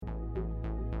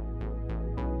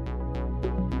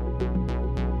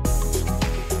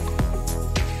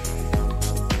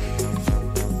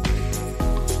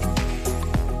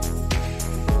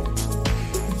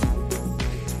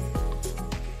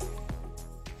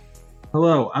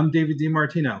Hello, I'm David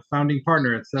DiMartino, founding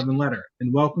partner at Seven Letter,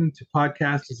 and welcome to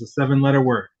Podcast is a Seven Letter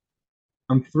Word.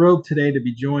 I'm thrilled today to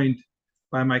be joined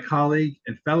by my colleague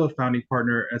and fellow founding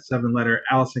partner at Seven Letter,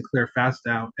 Allison Claire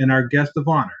Fastow, and our guest of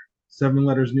honor, Seven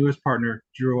Letter's newest partner,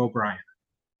 Drew O'Brien.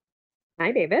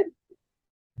 Hi, David.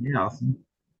 Yeah, awesome.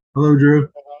 Hello, Drew.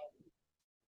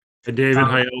 Hi, David. Um,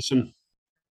 Hi, Elson.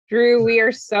 Drew, we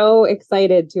are so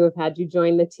excited to have had you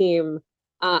join the team.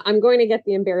 I'm going to get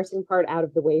the embarrassing part out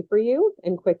of the way for you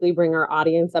and quickly bring our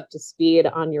audience up to speed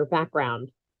on your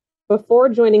background. Before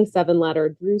joining Seven Letter,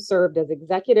 Drew served as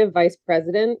Executive Vice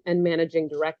President and Managing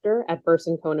Director at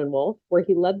Burson Cohen Wolf, where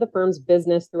he led the firm's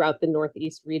business throughout the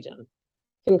Northeast region.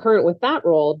 Concurrent with that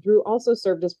role, Drew also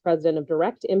served as President of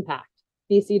Direct Impact,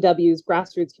 BCW's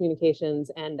grassroots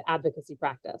communications and advocacy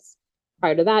practice.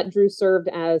 Prior to that, Drew served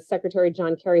as Secretary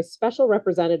John Kerry's Special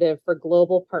Representative for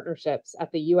Global Partnerships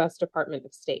at the U.S. Department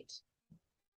of State.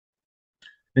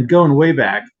 and going way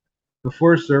back,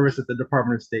 before service at the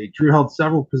Department of State, Drew held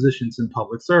several positions in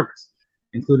public service,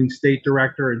 including State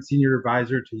Director and Senior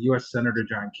Advisor to U.S. Senator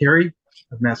John Kerry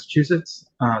of Massachusetts,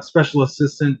 Special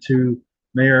Assistant to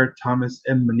Mayor Thomas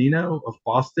M. Menino of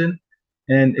Boston,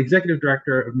 and Executive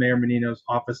Director of Mayor Menino's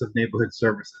Office of Neighborhood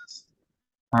Services.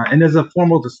 And as a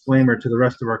formal disclaimer to the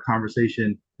rest of our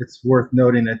conversation, it's worth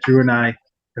noting that Drew and I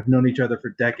have known each other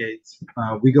for decades.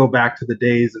 We go back to the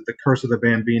days of the Curse of the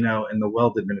Bambino and the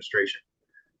Weld administration.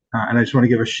 And I just want to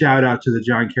give a shout out to the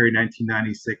John Kerry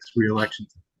 1996 reelection.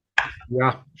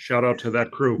 Yeah, shout out to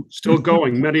that crew. Still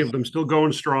going. Many of them still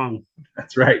going strong.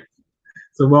 That's right.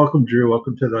 So welcome, Drew.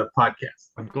 Welcome to the podcast.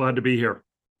 I'm glad to be here.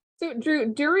 So,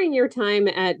 Drew, during your time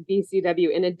at BCW,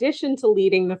 in addition to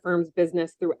leading the firm's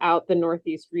business throughout the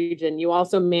Northeast region, you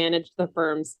also managed the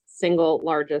firm's single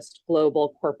largest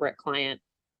global corporate client.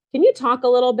 Can you talk a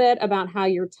little bit about how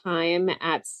your time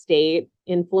at State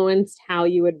influenced how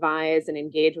you advise and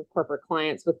engage with corporate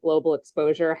clients with global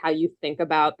exposure, how you think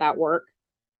about that work?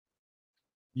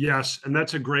 Yes, and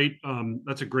that's a great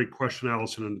question,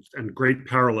 Allison, and great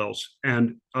parallels.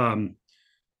 And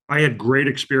I had great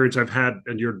experience. I've had,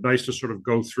 and you're nice to sort of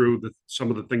go through some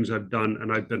of the things I've done,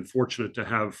 and I've been fortunate to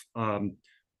have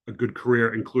a good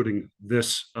career, including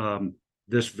this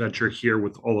venture here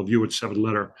with all of you at Seven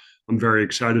Letter. I'm very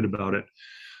excited about it.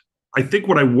 I think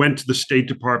when I went to the State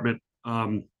Department,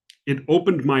 it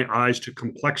opened my eyes to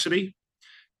complexity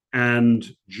and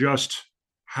just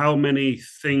how many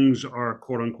things are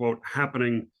quote unquote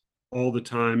happening all the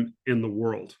time in the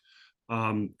world.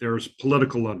 There's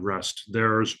political unrest,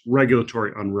 there's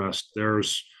regulatory unrest,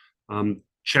 there's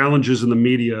challenges in the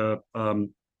media,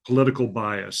 political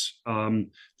bias.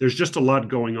 There's just a lot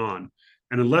going on.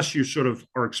 And unless you sort of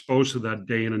are exposed to that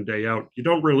day in and day out, you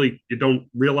don't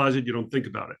realize it, you don't think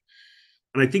about it.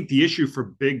 And I think the issue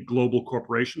for big global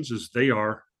corporations is they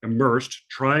are immersed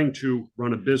trying to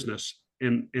run a business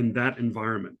in that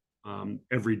environment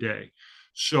every day.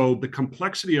 So the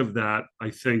complexity of that, I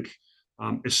think,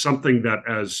 is something that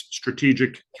as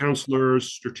strategic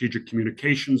counselors, strategic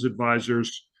communications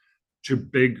advisors to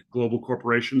big global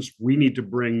corporations, we need to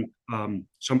bring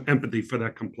some empathy for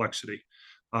that complexity.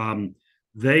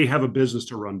 They have a business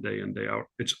to run day in, day out.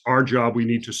 It's our job. We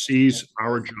need to seize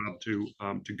our job to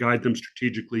guide them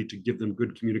strategically, to give them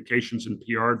good communications and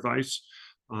PR advice,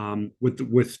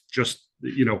 with just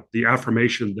the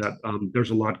affirmation that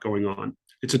there's a lot going on.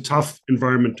 It's a tough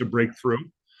environment to break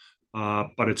through,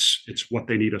 but it's what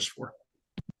they need us for.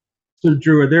 So,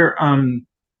 Drew, are there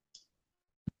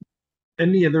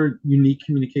any other unique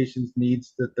communications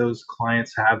needs that those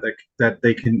clients have that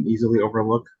they can easily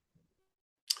overlook?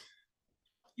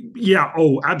 Yeah.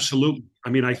 Oh, absolutely. I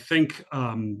mean, I think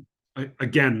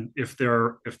again, if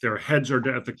the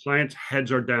client's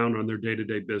heads are down on their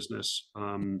day-to-day business,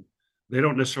 they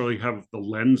don't necessarily have the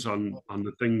lens on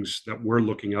the things that we're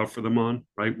looking out for them on,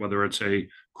 right? Whether it's a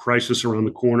crisis around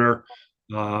the corner,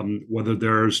 whether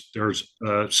there's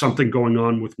something going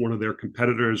on with one of their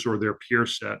competitors or their peer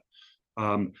set.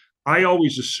 I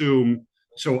always assume.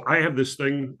 So I have this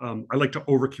thing. I like to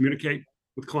over communicate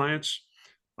with clients.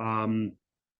 Um,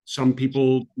 some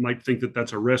people might think that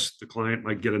that's a risk. The client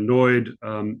might get annoyed,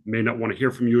 may not want to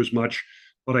hear from you as much.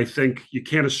 But I think you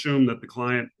can't assume that the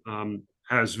client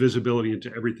has visibility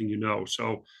into everything you know.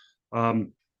 So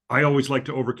um, I always like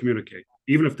to over communicate.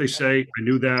 Even if they say, I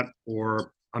knew that,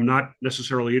 or I'm not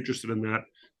necessarily interested in that,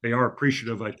 they are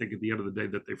appreciative, I think, at the end of the day,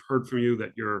 that they've heard from you,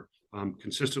 that you're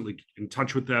consistently in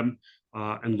touch with them,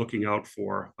 and looking out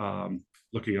for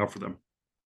them.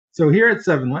 So here at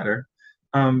Seven Letter,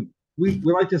 we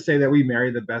like to say that we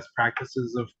marry the best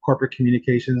practices of corporate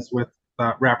communications with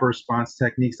rapid response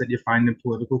techniques that you find in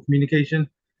political communication.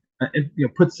 And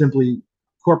put simply,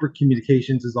 corporate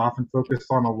communications is often focused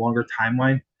on a longer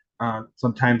timeline,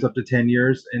 sometimes up to 10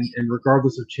 years. And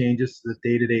regardless of changes to the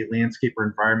day-to-day landscape or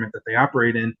environment that they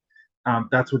operate in,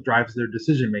 that's what drives their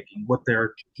decision making, what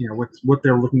they're, what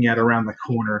they're looking at around the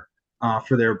corner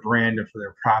for their brand and for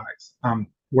their products.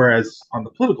 Whereas on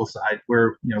the political side,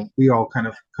 where we all kind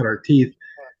of cut our teeth,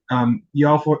 you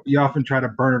often try to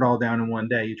burn it all down in one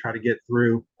day. You try to get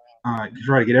through, you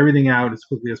try to get everything out as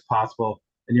quickly as possible,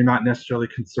 and you're not necessarily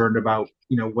concerned about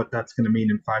what that's going to mean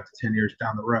in 5 to 10 years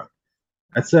down the road.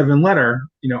 At 7Letter,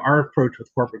 our approach with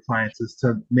corporate clients is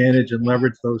to manage and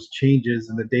leverage those changes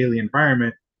in the daily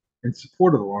environment in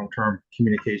support of the long-term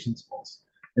communications goals.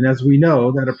 And as we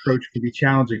know, that approach can be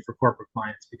challenging for corporate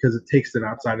clients because it takes them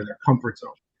outside of their comfort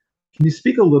zone. Can you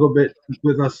speak a little bit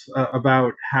with us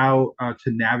about how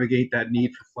to navigate that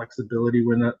need for flexibility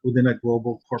within a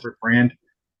global corporate brand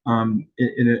in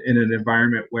an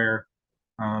environment where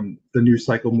the news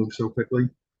cycle moves so quickly?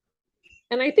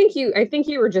 And I think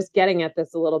you were just getting at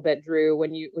this a little bit, Drew,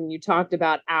 when you talked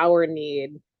about our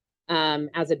need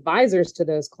as advisors to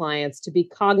those clients to be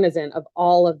cognizant of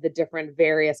all of the different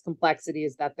various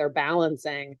complexities that they're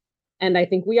balancing. And I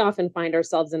think we often find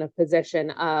ourselves in a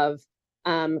position of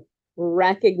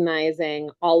recognizing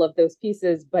all of those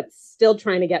pieces, but still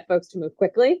trying to get folks to move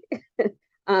quickly.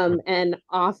 And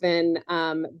often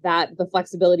that the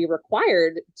flexibility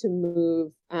required to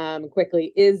move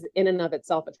quickly is in and of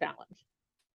itself a challenge.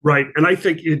 Right. And I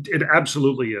think it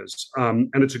absolutely is. And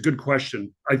it's a good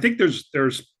question. I think there's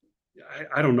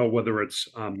I don't know whether it's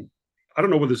I don't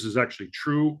know whether this is actually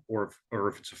true or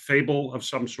if it's a fable of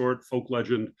some sort, folk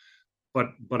legend, but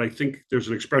I think there's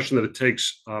an expression that it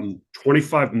takes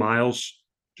 25 miles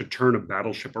to turn a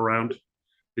battleship around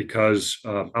because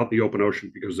out the open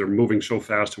ocean, because they're moving so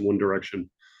fast in one direction.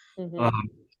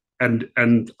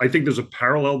 And I think there's a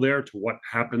parallel there to what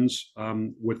happens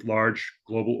with large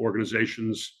global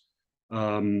organizations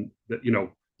that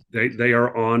they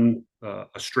are on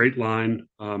a straight line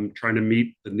trying to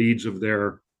meet the needs of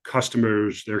their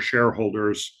customers, their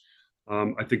shareholders.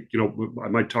 I think I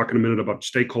might talk in a minute about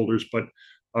stakeholders, but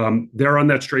they're on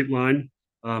that straight line,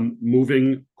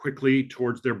 moving quickly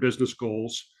towards their business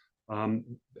goals.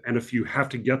 And if you have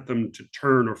to get them to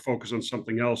turn or focus on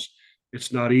something else,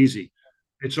 it's not easy.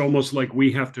 It's almost like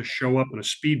we have to show up in a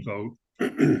speedboat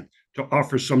to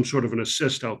offer some sort of an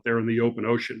assist out there in the open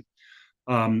ocean.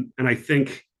 And I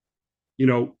think,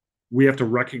 we have to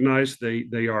recognize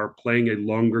they are playing a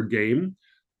longer game.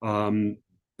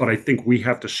 But I think we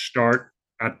have to start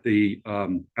at the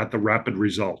rapid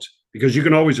result, because you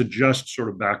can always adjust sort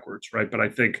of backwards, right? But I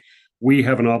think we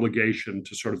have an obligation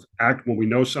to sort of act when we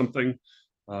know something,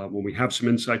 when we have some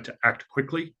insight, to act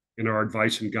quickly in our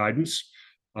advice and guidance.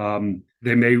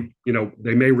 They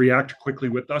may react quickly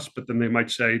with us, but then they might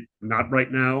say, not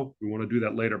right now, we want to do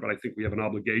that later. But I think we have an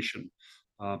obligation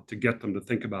to get them to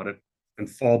think about it and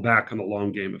fall back on the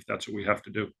long game if that's what we have to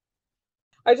do.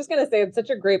 I was just going to say, it's such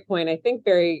a great point. I think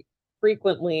very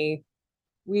frequently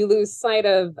we lose sight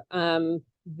of the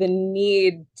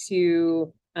need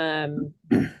to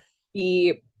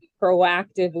be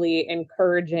proactively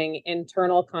encouraging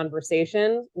internal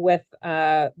conversation with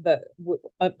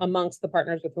amongst the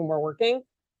partners with whom we're working.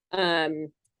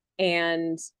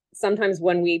 And sometimes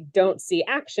when we don't see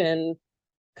action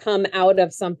come out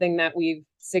of something that we've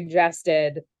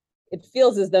suggested, it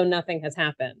feels as though nothing has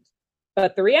happened.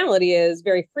 But the reality is,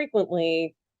 very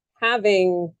frequently,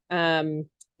 having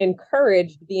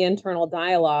encouraged the internal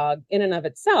dialogue in and of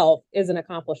itself is an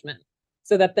accomplishment.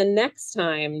 So that the next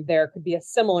time there could be a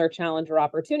similar challenge or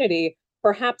opportunity,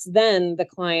 perhaps then the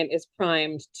client is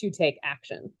primed to take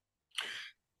action.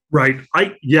 Right.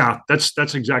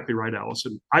 That's exactly right,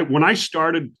 Allison. When I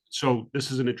started, so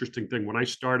this is an interesting thing. When I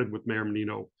started with Mayor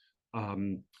Menino,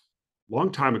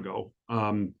 long time ago,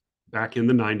 back in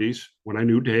the 90s, when I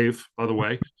knew Dave, by the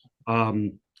way,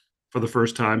 for the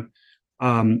first time.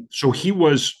 So he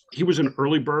was an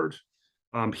early bird.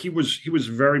 He was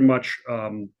very much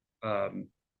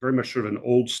sort of an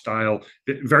old style,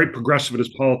 very progressive in his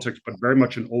politics, but very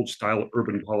much an old style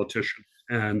urban politician.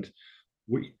 And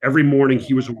every morning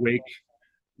he was awake.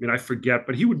 I mean, I forget,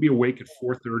 but he would be awake at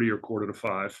 4:30 or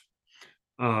 4:45,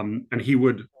 and he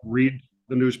would read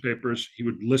the newspapers. He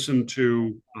would listen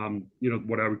to,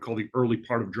 what I would call the early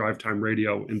part of drive time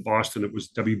radio in Boston. It was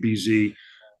WBZ.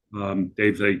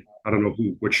 Dave, I don't know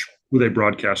who they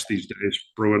broadcast these days.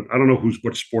 Bruin. I don't know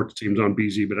what sports team's on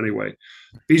BZ, but anyway,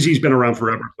 BZ's been around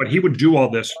forever. But he would do all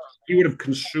this. He would have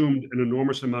consumed an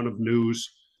enormous amount of news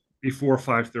before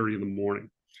 5:30 in the morning,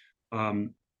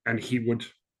 and he would,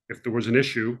 if there was an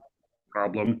issue,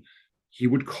 problem, he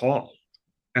would call.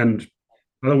 And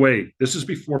By the way, this is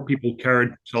before people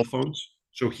carried cell phones.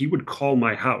 So he would call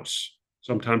my house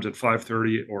sometimes at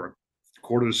 5:30 or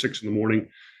quarter to 6 in the morning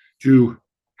to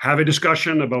have a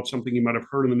discussion about something he might have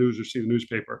heard in the news or seen in the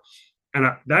newspaper. And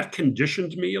that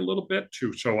conditioned me a little bit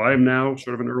too. So I am now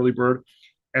sort of an early bird.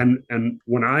 And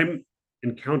when I'm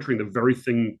encountering the very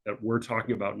thing that we're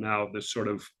talking about now, this sort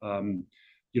of,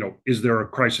 is there a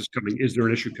crisis coming? Is there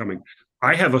an issue coming?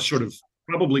 I have a sort of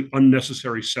probably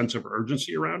unnecessary sense of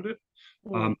urgency around it,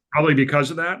 probably because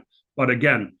of that. But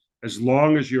again, as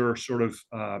long as you're sort of,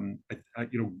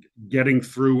 getting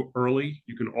through early,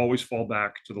 you can always fall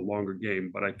back to the longer game.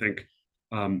 But I think,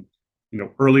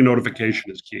 early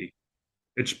notification is key.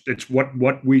 It's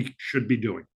what we should be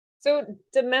doing. So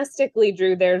domestically,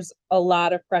 Drew, there's a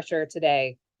lot of pressure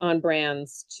today on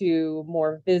brands to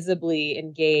more visibly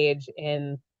engage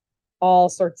in all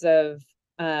sorts of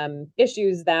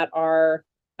issues that are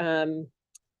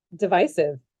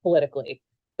divisive politically.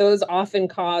 Those often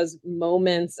cause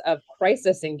moments of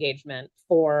crisis engagement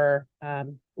for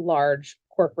large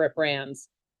corporate brands.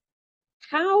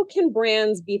 How can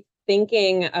brands be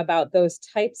thinking about those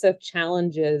types of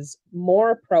challenges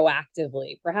more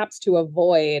proactively, perhaps to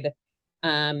avoid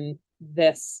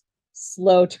this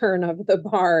slow turn of the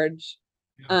barge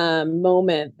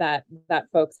moment that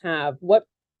folks have? What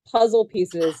puzzle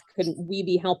pieces could we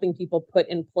be helping people put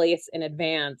in place in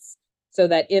advance so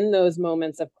that in those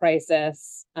moments of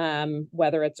crisis,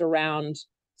 whether it's around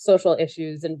social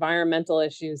issues, environmental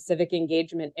issues, civic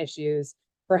engagement issues,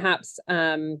 perhaps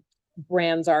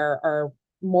brands are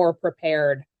more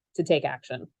prepared to take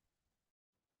action?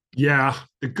 Yeah,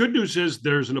 the good news is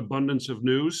there's an abundance of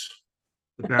news.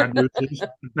 The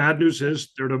bad news is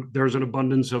there's an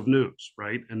abundance of news,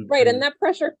 right? And that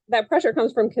pressure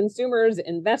comes from consumers,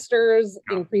 investors,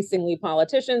 increasingly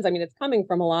politicians. I mean, it's coming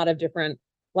from a lot of different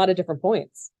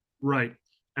points. Right.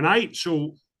 And I'm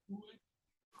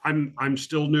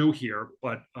still new here,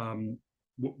 but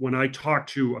when I talk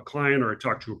to a client or I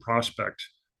talk to a prospect,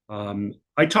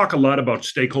 I talk a lot about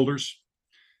stakeholders,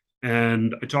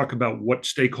 and I talk about what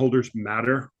stakeholders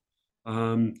matter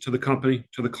to the company,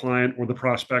 to the client, or the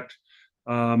prospect.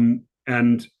 And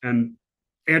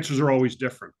answers are always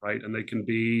different, right? And they could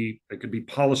be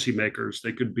policymakers,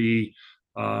 they could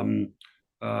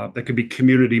be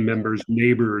community members,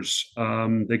 neighbors,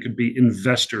 they could be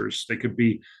investors, they could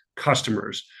be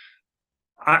customers.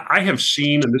 I have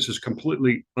seen, and this is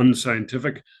completely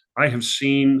unscientific, I have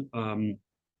seen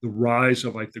the rise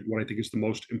of what I think is the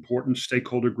most important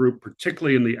stakeholder group,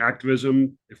 particularly in the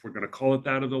activism, if we're going to call it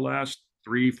that, of the last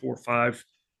 3, 4, 5,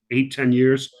 8, 10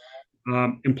 years.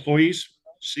 Employees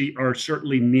are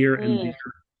certainly near and dear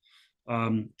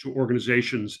to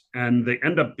organizations, and they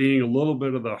end up being a little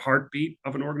bit of the heartbeat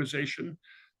of an organization.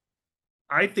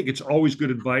 I think it's always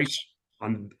good advice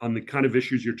on the kind of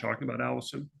issues you're talking about,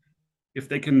 Allison. If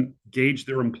they can gauge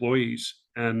their employees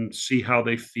and see how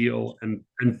they feel and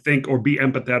think or be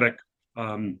empathetic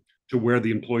to where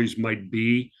the employees might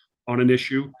be on an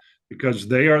issue, because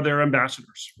they are their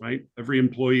ambassadors, right? Every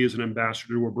employee is an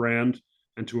ambassador to a brand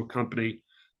and to a company.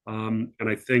 And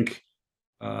I think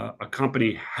a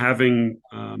company having,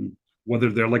 whether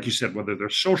they're, like you said, whether they're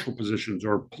social positions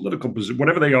or political positions,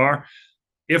 whatever they are,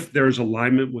 if there's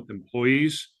alignment with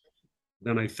employees,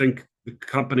 then I think the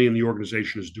company and the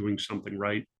organization is doing something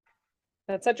right.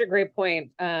 That's such a great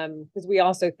point, because we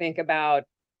also think about,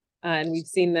 and we've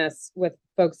seen this with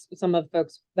some of the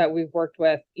folks that we've worked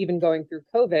with, even going through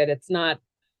COVID, it's not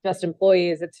just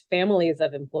employees, it's families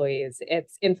of employees,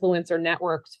 it's influencer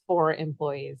networks for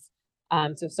employees.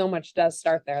 So much does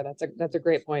start there. That's a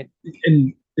great point.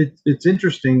 And it's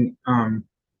interesting.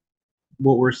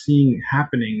 What we're seeing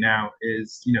happening now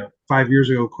is, 5 years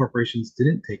ago, corporations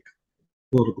didn't take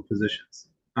political positions.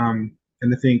 And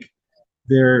I think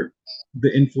the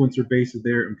influencer base of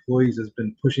their employees has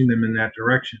been pushing them in that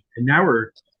direction. And now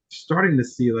we're starting to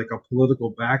see like a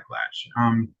political backlash.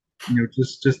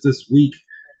 Just this week,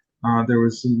 there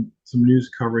was some news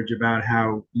coverage about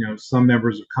how, some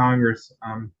members of Congress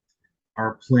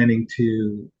are planning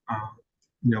to,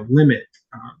 limit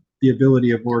the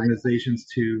ability of organizations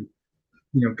to,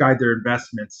 guide their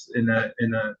investments in a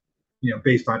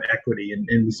based on equity.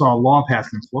 And we saw a law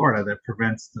passed in Florida that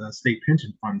prevents the state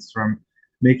pension funds from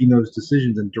making those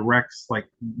decisions and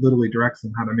literally directs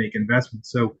them how to make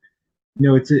investments. So,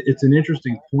 it's an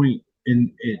interesting point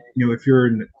if you're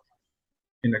in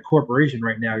a corporation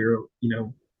right now,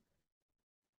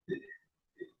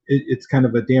 it's kind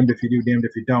of a damned if you do, damned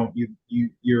if you don't.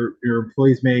 Your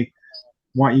employees may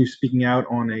want you speaking out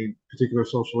on a particular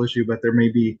social issue, but there may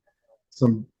be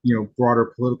some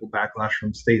broader political backlash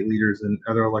from state leaders and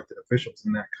other elected officials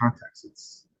in that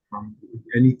context.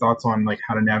 Any thoughts on like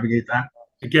how to navigate that?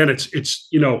 Again,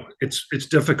 it's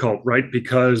difficult, right?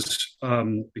 Because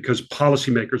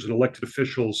policymakers and elected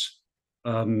officials,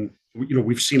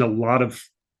 we've seen a lot of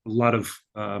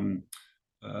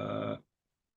uh,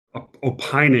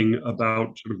 opining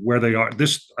about sort of where they are.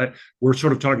 We're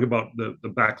sort of talking about the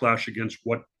backlash against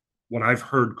what I've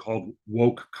heard called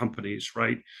woke companies,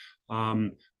 right?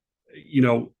 Um, you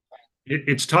know,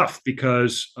 it's tough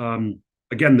because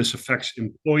again, this affects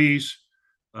employees.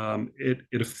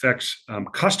 It affects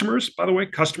customers. By the way,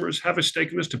 customers have a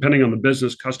stake in this. Depending on the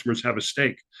business, customers have a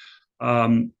stake.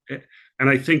 And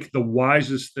I think the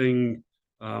wisest thing,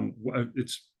 I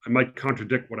might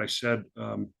contradict what I said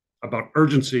about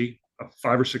urgency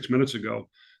 5 or 6 minutes ago,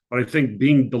 but I think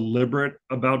being deliberate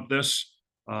about this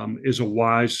is a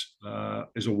wise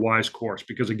course,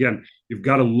 because again, you've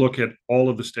got to look at all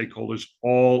of the stakeholders,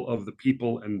 all of the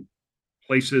people and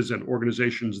places and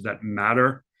organizations that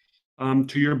matter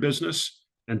to your business,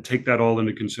 and take that all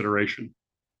into consideration.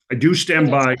 I do stand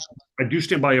by I do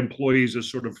stand by employees as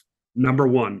sort of number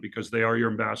one, because they are your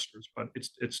ambassadors, but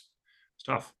it's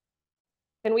tough.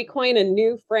 Can we coin a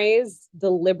new phrase,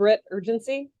 deliberate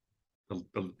urgency? Yes,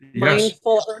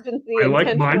 Mindful urgency, I like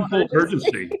intentional mindful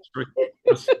urgency.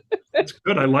 That's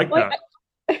good. I like Well,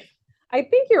 that. I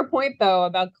think your point though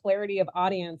about clarity of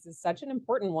audience is such an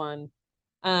important one.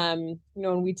 When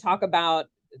we talk about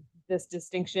this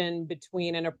distinction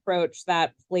between an approach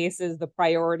that places the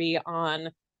priority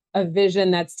on a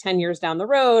vision that's 10 years down the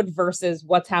road versus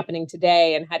what's happening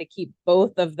today, and how to keep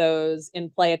both of those in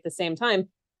play at the same time.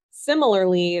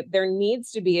 Similarly, there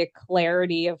needs to be a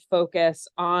clarity of focus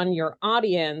on your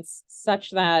audience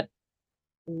such that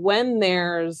when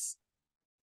there's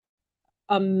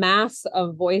a mass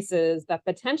of voices that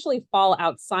potentially fall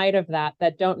outside of that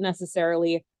don't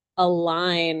necessarily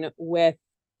align with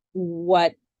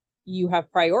what you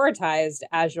have prioritized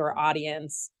as your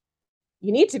audience,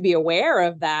 you need to be aware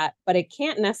of that, but it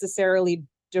can't necessarily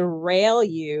derail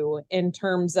you in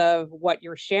terms of what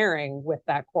you're sharing with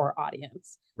that core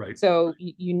audience. Right. So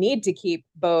you need to keep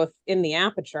both in the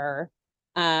aperture,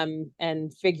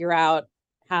 and figure out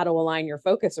how to align your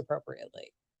focus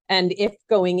appropriately. And if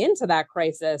going into that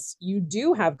crisis, you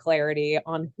do have clarity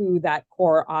on who that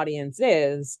core audience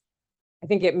is, I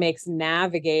think it makes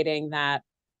navigating that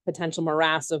potential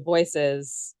morass of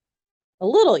voices a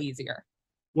little easier.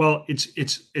 Well, it's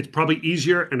probably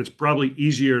easier, and it's probably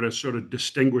easier to sort of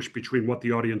distinguish between what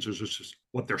the audience is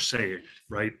what they're saying,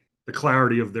 right? The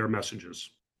clarity of their messages.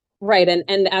 Right.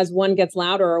 And as one gets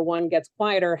louder or one gets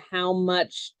quieter, how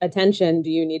much attention do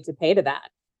you need to pay to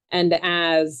that? And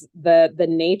as the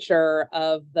nature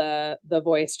of the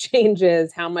voice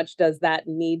changes, how much does that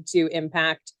need to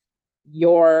impact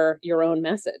your own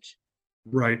message?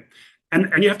 Right.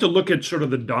 And you have to look at sort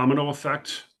of the domino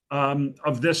effect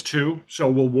of this too. So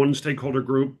will one stakeholder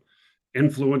group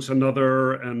influence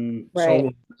another, and so Right.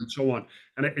 on and so on.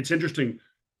 And it's interesting.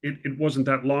 It wasn't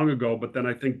that long ago, but then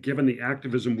I think given the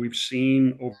activism we've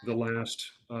seen over the last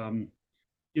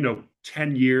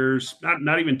 10 years,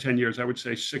 not even 10 years, I would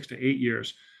say 6 to 8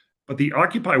 years, but the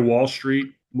Occupy Wall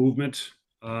Street movement,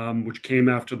 which came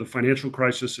after the financial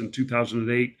crisis in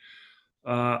 2008.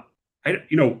 I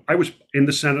was in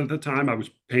the Senate at the time. I was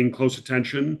paying close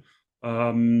attention.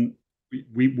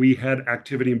 We had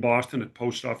activity in Boston at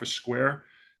Post Office Square.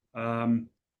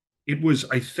 It was,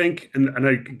 I think, and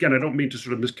again, I don't mean to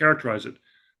sort of mischaracterize it,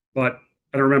 but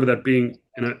I remember that being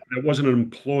that wasn't an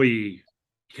employee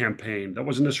campaign. That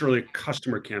wasn't necessarily a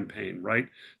customer campaign, right?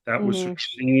 That was sort Mhm. of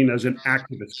seen as an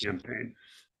activist campaign.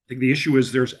 I think the issue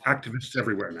is there's activists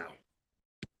everywhere now.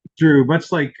 Drew,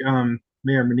 much like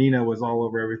Mayor Menino was all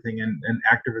over everything, and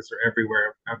activists are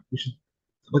everywhere. We should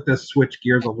let's switch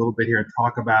gears a little bit here and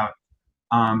talk about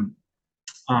um,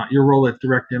 your role at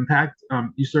Direct Impact.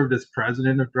 You served as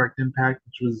president of Direct Impact,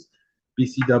 which was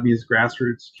BCW's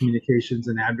grassroots communications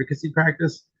and advocacy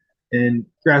practice. And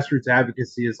grassroots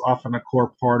advocacy is often a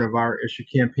core part of our issue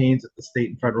campaigns at the state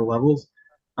and federal levels.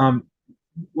 Um,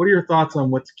 what are your thoughts on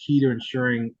what's key to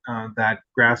ensuring that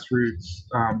grassroots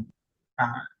uh,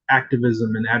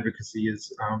 activism and advocacy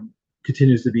is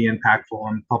continues to be impactful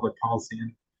on public policy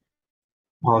and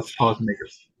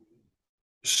policymakers?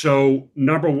 So,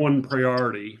 number one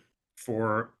priority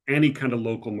for any kind of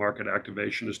local market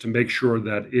activation is to make sure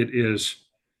that it is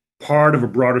part of a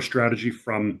broader strategy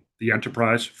from the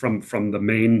enterprise, from the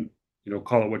main,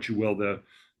 call it what you will, the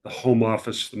home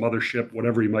office, the mothership,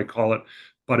 whatever you might call it,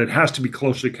 but it has to be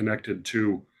closely connected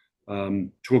to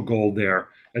a goal there.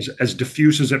 As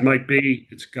diffuse as it might be,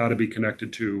 it's got to be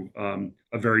connected to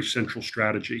a very central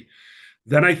strategy.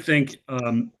 Then I think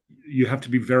you have to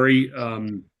be very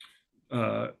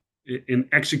in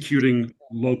executing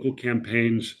local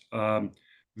campaigns,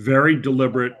 very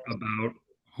deliberate about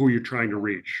who you're trying to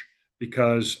reach.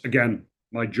 Because again,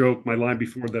 my line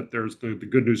before that, there's the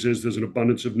good news is there's an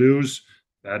abundance of news.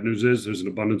 Bad news is there's an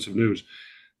abundance of news.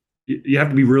 You have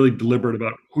to be really deliberate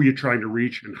about who you're trying to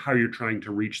reach and how you're trying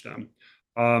to reach them.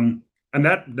 And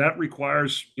that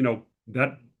requires,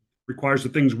 that requires the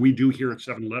things we do here at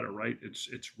Seven Letter, right?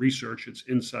 It's research, it's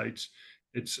insights,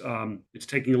 it's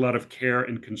taking a lot of care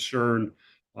and concern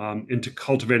into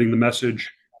cultivating the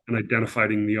message and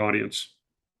identifying the audience.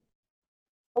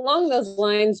 Along those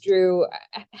lines, Drew,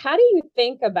 how do you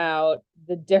think about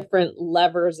the different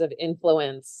levers of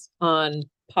influence on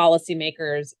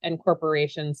policymakers and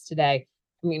corporations today?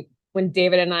 I mean, when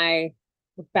David and I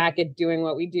look back at doing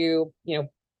what we do,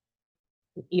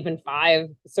 even 5,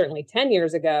 certainly 10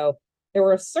 years ago, there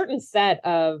were a certain set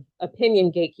of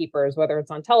opinion gatekeepers, whether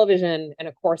it's on television and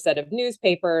a core set of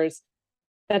newspapers,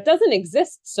 that doesn't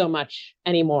exist so much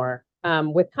anymore.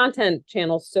 With content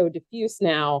channels so diffuse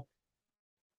now,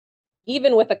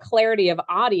 even with a clarity of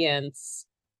audience,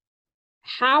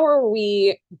 how are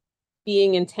we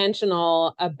being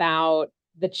intentional about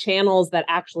the channels that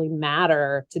actually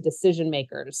matter to decision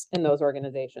makers in those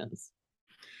organizations?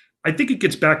 I think it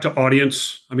gets back to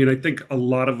audience. I mean, I think a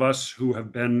lot of us who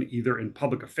have been either in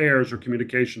public affairs or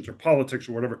communications or politics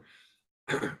or whatever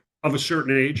of a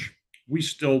certain age, we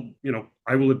still,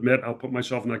 I will admit, I'll put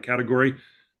myself in that category.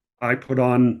 I put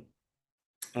on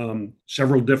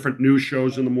several different news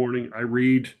shows in the morning. I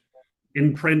read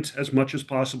in print as much as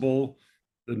possible,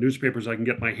 the newspapers I can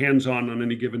get my hands on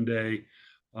any given day.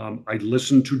 I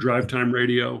listen to drive time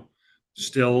radio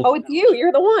still. Oh, it's you.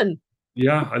 You're the one.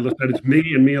 Yeah, I listen. It's me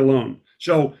and me alone.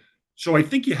 So I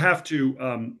think you have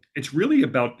to. It's really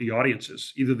about the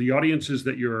audiences, either the audiences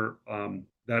that you're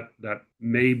that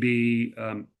may be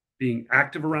being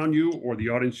active around you, or the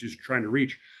audiences you're trying to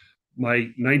reach.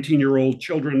 My 19-year-old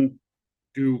children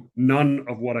do none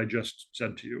of what I just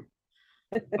said to you.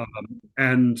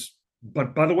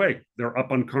 But by the way, they're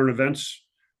up on current events.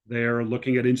 They're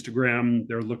looking at Instagram.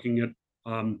 They're looking at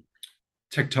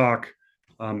TikTok.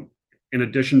 In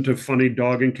addition to funny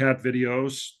dog and cat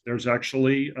videos, there's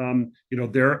actually,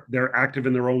 they're active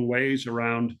in their own ways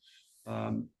around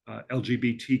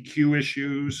LGBTQ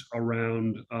issues,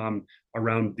 around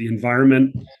the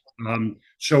environment.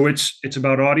 So it's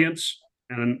about audience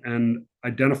and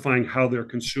identifying how they're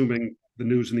consuming the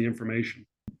news and the information.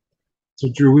 So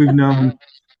Drew,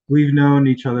 we've known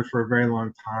each other for a very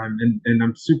long time, and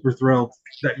I'm super thrilled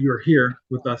that you're here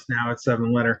with us now at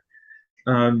Seven Letter.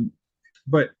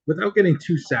 But without getting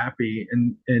too sappy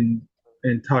and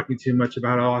talking too much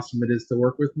about how awesome it is to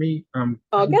work with me,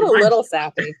 get a little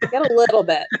sappy, get a little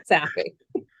bit sappy.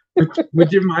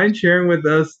 Would you mind sharing with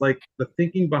us like the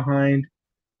thinking behind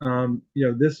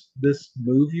this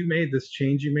move you made, this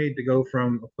change you made to go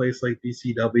from a place like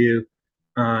BCW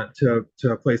to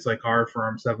a place like our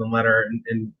firm, Seven Letter,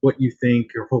 and what you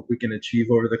think or hope we can achieve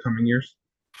over the coming years?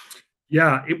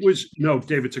 Yeah,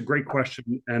 Dave, it's a great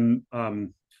question. And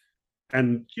on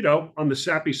the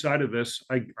sappy side of this,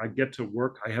 I get to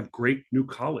work. I have great new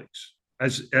colleagues,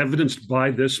 as evidenced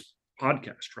by this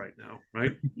podcast right now,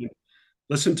 right?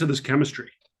 Listen to this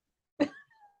chemistry.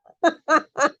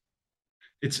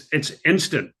 It's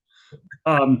instant.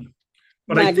 But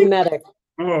magnetic.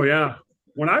 Oh yeah.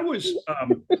 When I was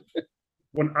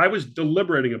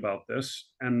deliberating about this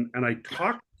and I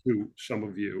talked to some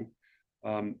of you,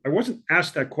 I wasn't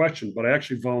asked that question, but I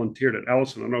actually volunteered it.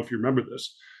 Allison, I don't know if you remember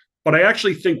this, but I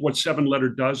actually think what Seven Letter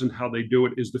does and how they do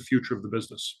it is the future of the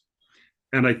business.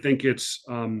 And I think it's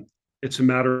a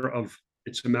matter of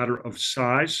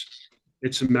size.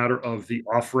 It's a matter of the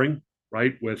offering,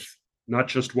 right? With not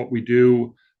just what we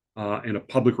do in a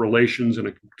public relations and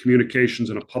a communications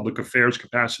and a public affairs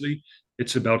capacity.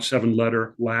 It's about Seven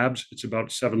Letter Labs. It's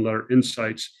about Seven Letter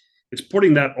Insights. It's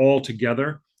putting that all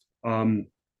together in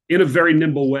a very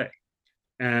nimble way.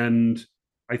 And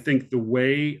I think the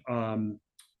way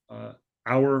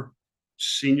our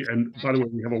senior, and by the way,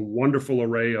 we have a wonderful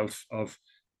array of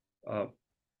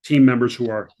team members who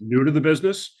are new to the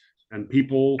business and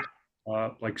people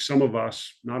like some of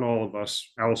us, not all of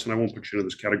us. Allison, I won't put you into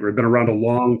this category. Been around a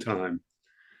long time.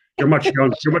 You're much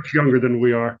younger than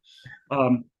we are.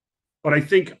 But I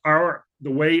think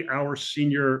the way our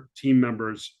senior team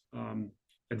members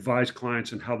advise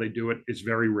clients and how they do it is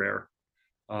very rare.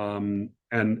 And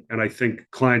I think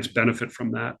clients benefit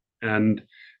from that. And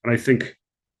I think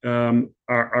the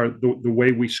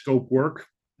way we scope work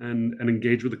and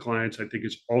engage with the clients, I think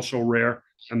is also rare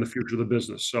and the future of the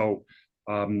business. So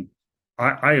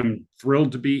I am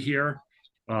thrilled to be here.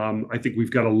 I think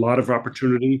we've got a lot of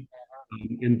opportunity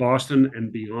in Boston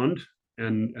and beyond.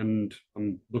 And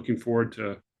I'm looking forward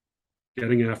to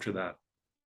getting after that.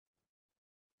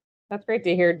 That's great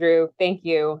to hear, Drew. Thank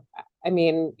you. I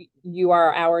mean, you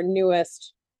are our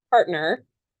newest partner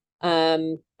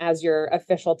as your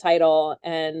official title.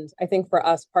 And I think for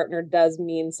us, partner does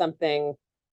mean something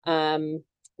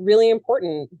really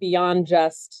important beyond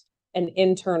just an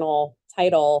internal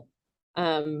title,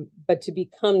 but to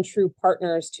become true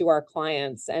partners to our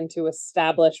clients and to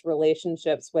establish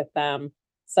relationships with them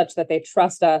such that they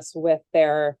trust us with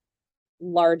their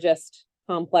largest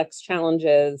complex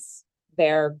challenges,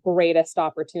 their greatest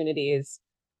opportunities.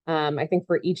 I think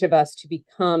for each of us to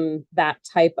become that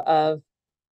type of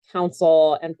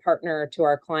counsel and partner to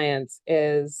our clients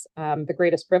is the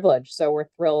greatest privilege. So we're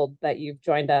thrilled that you've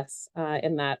joined us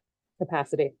in that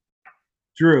capacity.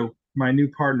 Drew, my new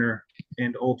partner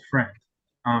and old friend,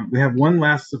 we have one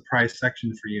last surprise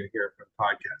section for you here for the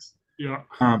podcast.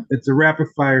 Yeah. It's a rapid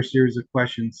fire series of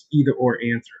questions, either or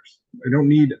answers. I don't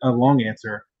need a long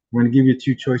answer. We're going to give you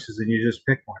two choices and you just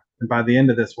pick one. And by the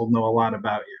end of this, we'll know a lot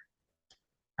about you.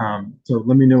 So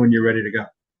let me know when you're ready to go.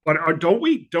 But don't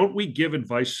we give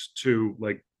advice to,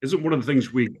 like, isn't one of the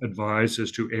things we advise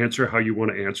is to answer how you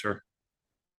want to answer?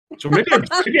 So maybe I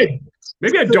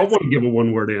don't want to give a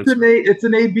one-word answer. It's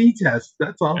an A/B test.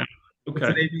 That's all. Yeah. Okay. It's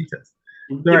an A/B test.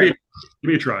 Give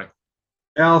me a try.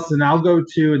 Allison, I'll go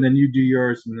two, and then you do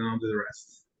yours, and then I'll do the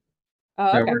rest. Oh,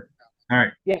 okay. All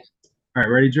right. Yeah. All right.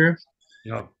 Ready, Drew?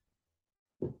 Yeah.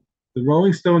 The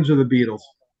Rolling Stones or the Beatles?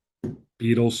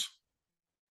 Beatles.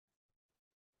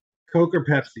 Coke or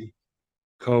Pepsi?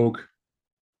 Coke.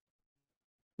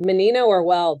 Menino or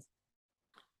Weld?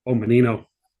 Oh, Menino.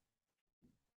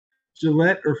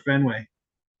 Gillette or Fenway?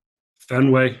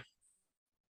 Fenway.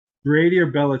 Brady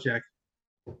or Belichick?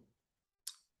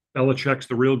 Belichick's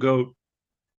the real GOAT.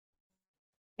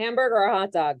 Hamburger or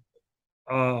hot dog?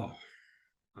 Oh,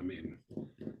 I mean,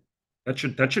 that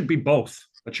should be both.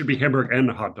 That should be hamburger and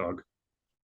a hot dog.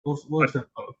 We'll accept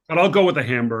both. But I'll go with a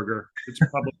hamburger. It's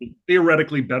probably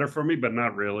theoretically better for me, but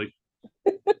not really.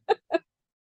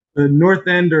 The North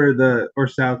End or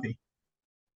Southie?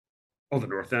 Oh, the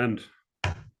North End.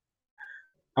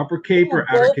 Upper Cape or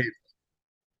Outer Cape?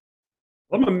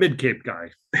 I'm a mid-Cape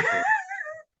guy.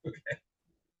 Okay.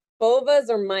 Bovas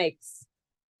or Mike's?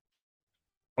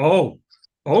 Oh,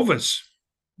 Bovis.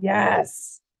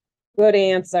 Yes. Good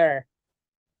answer.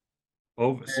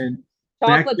 Bovis. And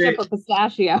Chocolate Back chip or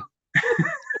pistachio?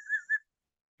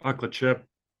 Chocolate chip.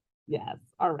 Yes.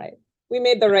 All right. We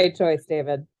made the right choice,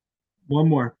 David. one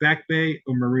more. Back Bay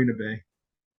or Marina Bay?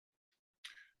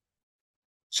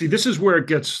 See, this is where it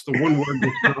gets, the one word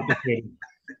gets complicated.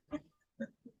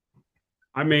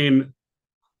 I mean,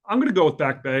 I'm going to go with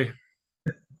Back Bay.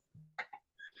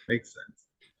 Makes sense.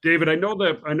 David, I know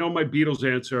my Beatles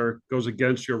answer goes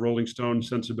against your Rolling Stone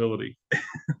sensibility.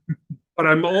 But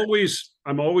I'm always,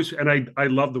 and I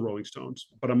love the Rolling Stones,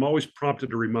 but I'm always prompted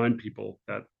to remind people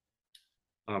that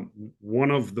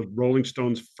one of the Rolling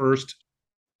Stones' first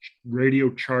radio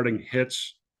charting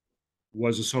hits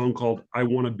was a song called "I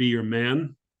Want to Be Your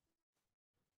Man."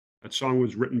 That song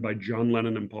was written by John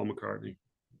Lennon and Paul McCartney.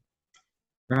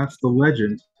 That's the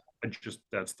legend.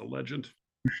 That's the legend.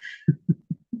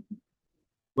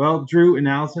 Well, Drew and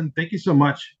Allison, thank you so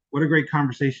much. What a great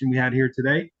conversation we had here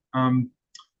today.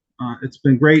 It's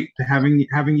been great to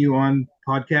having you on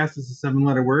podcast as a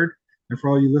 7-letter word. And for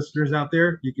all you listeners out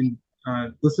there, you can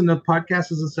listen to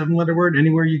podcasts as a 7-letter word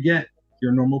anywhere you get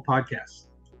your normal podcasts.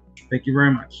 Thank you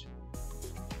very much.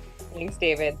 Thanks,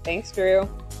 David. Thanks, Drew.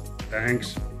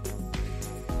 Thanks.